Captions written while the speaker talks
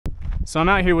So I'm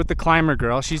out here with the climber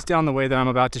girl. She's down the way that I'm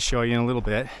about to show you in a little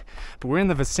bit. But we're in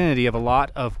the vicinity of a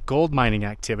lot of gold mining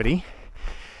activity.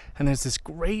 And there's this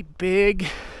great big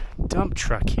dump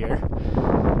truck here,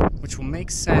 which will make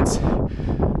sense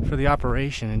for the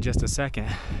operation in just a second.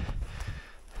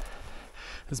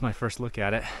 This is my first look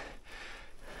at it.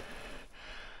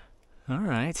 All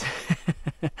right.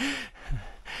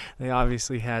 They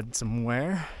obviously had some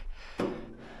wear.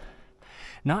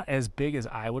 Not as big as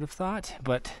I would have thought,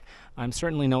 but I'm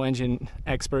certainly no engine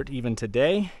expert even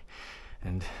today,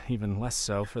 and even less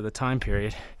so for the time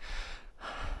period.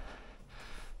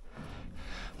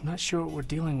 I'm not sure what we're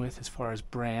dealing with as far as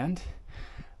brand.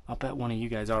 I'll bet one of you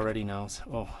guys already knows.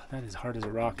 Oh, that is hard as a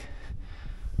rock.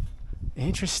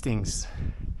 Interesting. Looks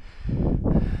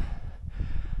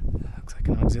like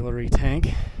an auxiliary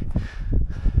tank.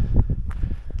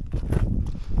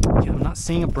 Yeah, I'm not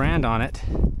seeing a brand on it,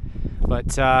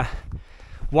 but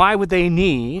why would they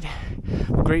need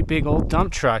a great big old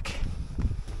dump truck?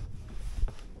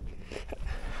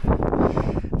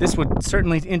 This would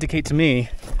certainly indicate to me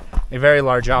a very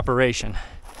large operation.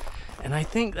 And I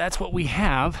think that's what we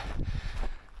have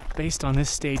based on this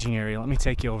staging area. Let me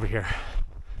take you over here.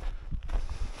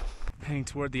 Heading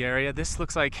toward the area. This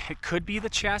looks like it could be the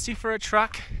chassis for a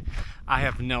truck. I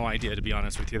have no idea, to be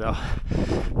honest with you, though.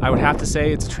 I would have to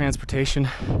say it's a transportation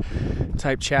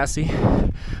type chassis,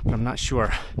 but I'm not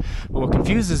sure. But what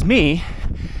confuses me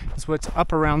is what's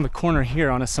up around the corner here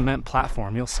on a cement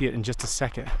platform. You'll see it in just a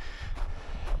second.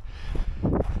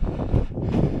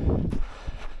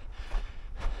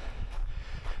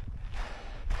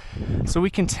 So we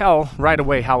can tell right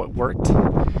away how it worked,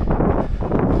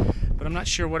 but I'm not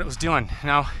sure what it was doing.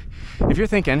 Now, if you're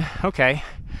thinking, okay,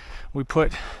 we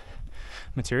put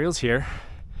materials here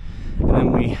and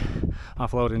then we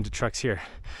offload into trucks here.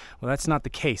 Well, that's not the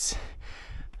case,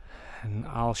 and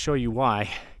I'll show you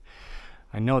why.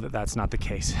 I know that that's not the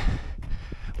case.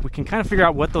 We can kind of figure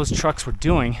out what those trucks were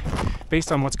doing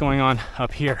based on what's going on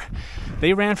up here.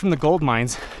 They ran from the gold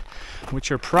mines,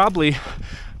 which are probably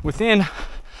within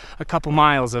a couple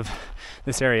miles of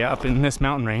this area up in this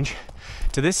mountain range,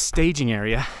 to this staging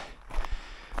area,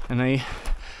 and they,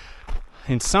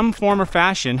 in some form or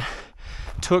fashion,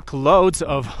 took loads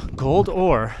of gold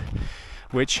ore,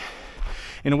 which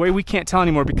in a way we can't tell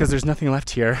anymore because there's nothing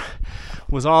left here,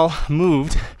 was all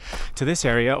moved to this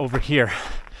area over here.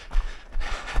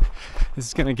 This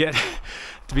is gonna get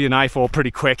to be an eyeful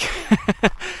pretty quick.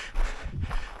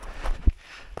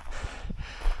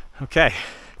 Okay.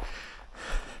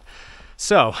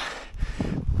 So,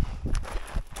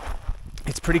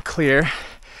 it's pretty clear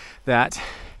that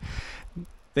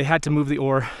they had to move the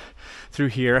ore through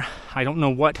here. I don't know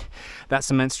what that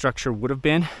cement structure would have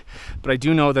been, but I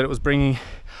do know that it was bringing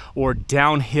ore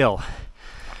downhill.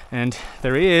 And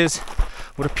there is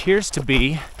what appears to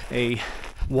be a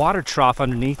water trough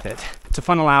underneath it to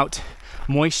funnel out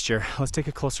moisture. Let's take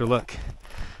a closer look.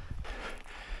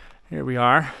 Here we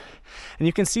are. And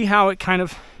you can see how it kind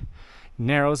of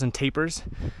narrows and tapers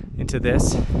into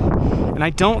this. And I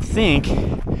don't think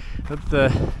that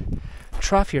the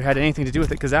trough here had anything to do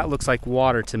with it, because that looks like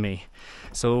water to me.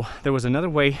 So there was another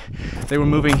way they were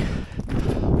moving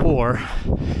ore.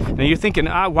 Now you're thinking,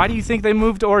 why do you think they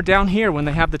moved ore down here when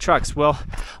they have the trucks? Well,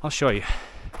 I'll show you.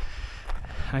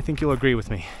 I think you'll agree with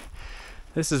me.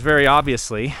 This is very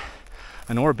obviously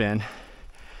an ore bin,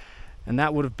 and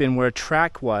that would have been where a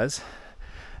track was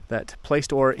that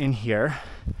placed ore in here.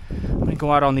 I'm gonna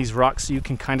go out on these rocks so you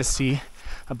can kind of see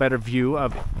a better view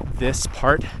of this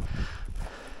part.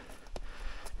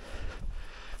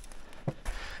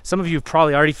 Some of you have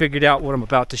probably already figured out what I'm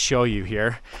about to show you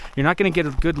here. You're not gonna get a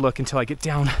good look until I get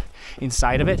down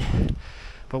inside of it.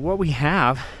 But what we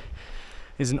have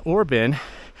is an ore bin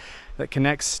that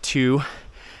connects to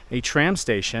a tram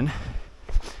station,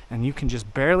 and you can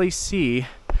just barely see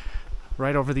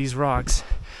right over these rocks,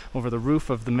 over the roof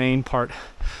of the main part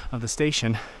of the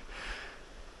station,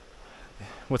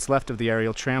 what's left of the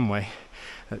aerial tramway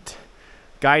that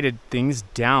guided things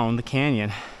down the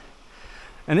canyon.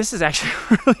 And this is actually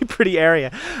a really pretty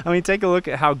area. I mean, take a look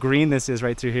at how green this is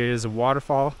right through here. There's a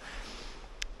waterfall.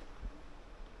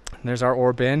 There's our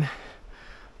ore bin.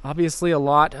 Obviously a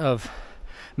lot of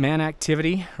man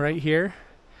activity right here.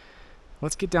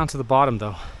 Let's get down to the bottom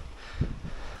though.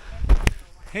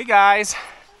 Hey guys.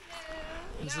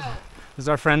 This is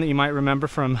our friend that you might remember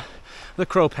from the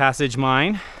Crow Passage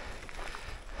mine.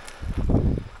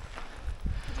 Did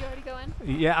you already go in?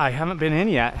 Yeah, I haven't been in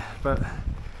yet, but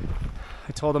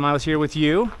I told him I was here with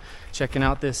you, checking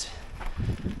out this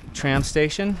tram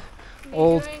station.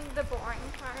 Doing the boring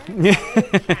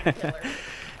part.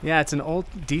 Yeah, it's an old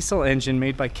diesel engine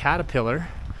made by Caterpillar.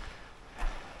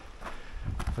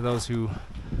 For those who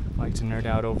like to nerd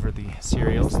out over the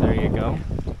cereals, there you go.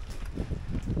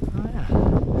 Oh yeah,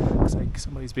 looks like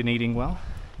somebody's been eating well.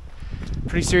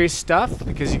 Pretty serious stuff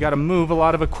because you got to move a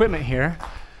lot of equipment here.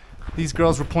 These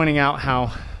girls were pointing out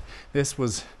how this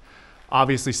was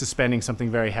obviously suspending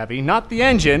something very heavy. Not the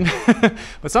engine,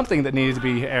 but something that needed to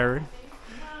be aired.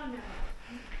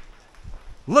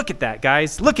 Look at that,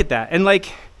 guys. Look at that. And like,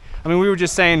 I mean, we were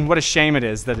just saying what a shame it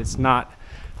is that it's not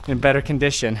in better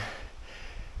condition.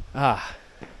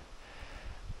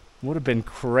 Would have been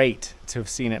great to have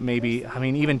seen it maybe, I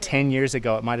mean, even 10 years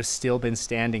ago, it might have still been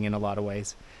standing in a lot of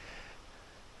ways.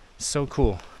 So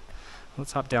cool.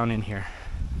 Let's hop down in here.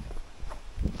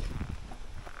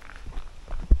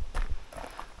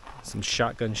 Some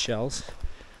shotgun shells.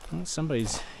 Well,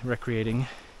 somebody's recreating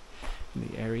in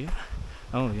the area.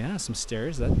 Oh yeah, some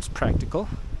stairs. That's practical.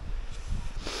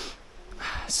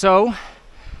 So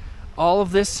all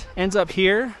of this ends up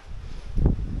here,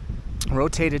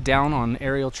 rotated down on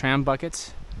aerial tram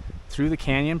buckets through the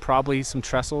canyon. Probably some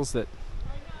trestles that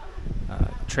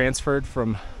transferred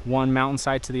from one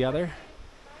mountainside to the other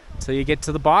until you get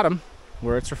to the bottom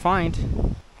where it's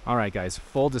refined. All right, guys,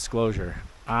 full disclosure.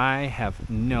 I have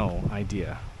no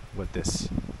idea what this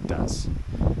does.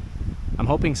 I'm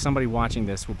hoping somebody watching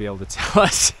this will be able to tell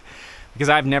us because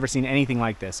I've never seen anything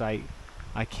like this. I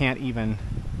can't even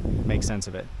make sense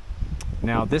of it.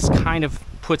 Now, this kind of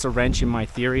puts a wrench in my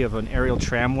theory of an aerial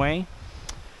tramway.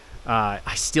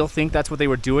 I still think that's what they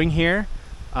were doing here.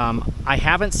 I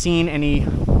haven't seen any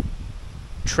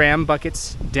tram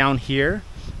buckets down here.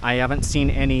 I haven't seen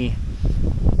any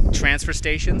transfer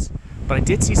stations, but I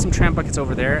did see some tram buckets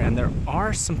over there, and there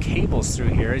are some cables through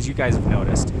here, as you guys have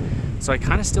noticed. So I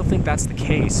kind of still think that's the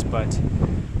case, but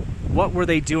what were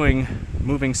they doing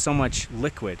moving so much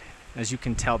liquid? As you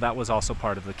can tell, that was also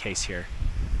part of the case here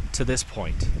to this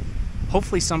point.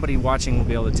 Hopefully somebody watching will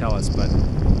be able to tell us, but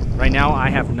right now I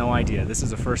have no idea. This is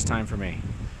the first time for me.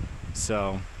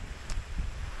 So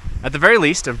at the very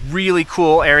least, a really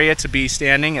cool area to be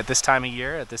standing at this time of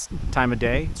year, at this time of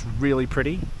day. It's really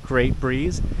pretty, great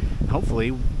breeze.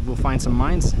 Hopefully we'll find some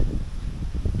mines,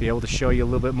 be able to show you a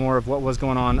little bit more of what was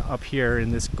going on up here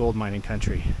in this gold mining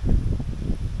country.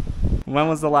 When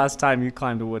was the last time you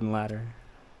climbed a wooden ladder?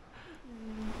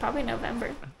 Probably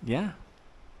November. Yeah,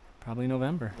 probably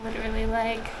November. Literally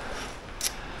like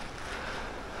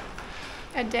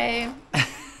a day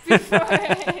before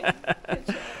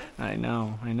I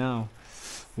know.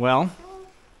 Well,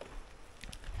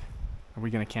 are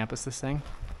we gonna campus this thing?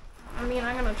 I mean,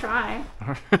 I'm gonna try.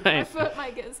 All My right, foot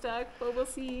might get stuck, but we'll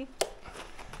see.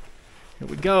 here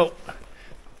we go.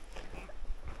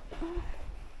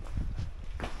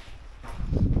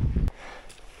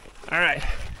 All right.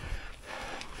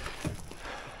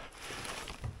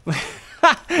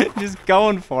 Just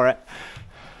going for it.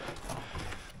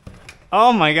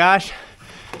 Oh my gosh.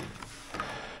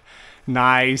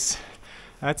 Nice.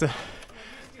 That's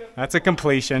a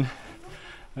completion.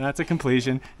 That's a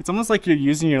completion. It's almost like you're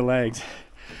using your legs.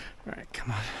 All right,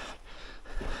 come on.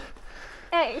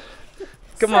 Hey.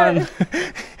 Come on.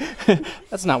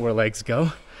 That's not where legs go.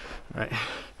 All right.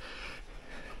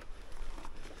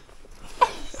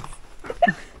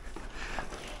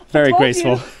 Very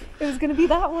graceful. It was gonna be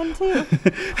that one too.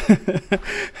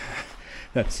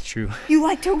 That's true. You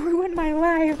like to ruin my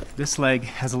life. This leg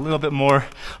has a little bit more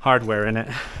hardware in it.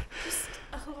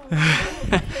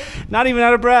 Not even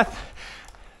out of breath.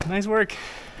 Nice work.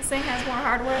 This thing has more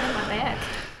hardware than my back.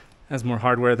 Has more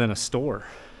hardware than a store.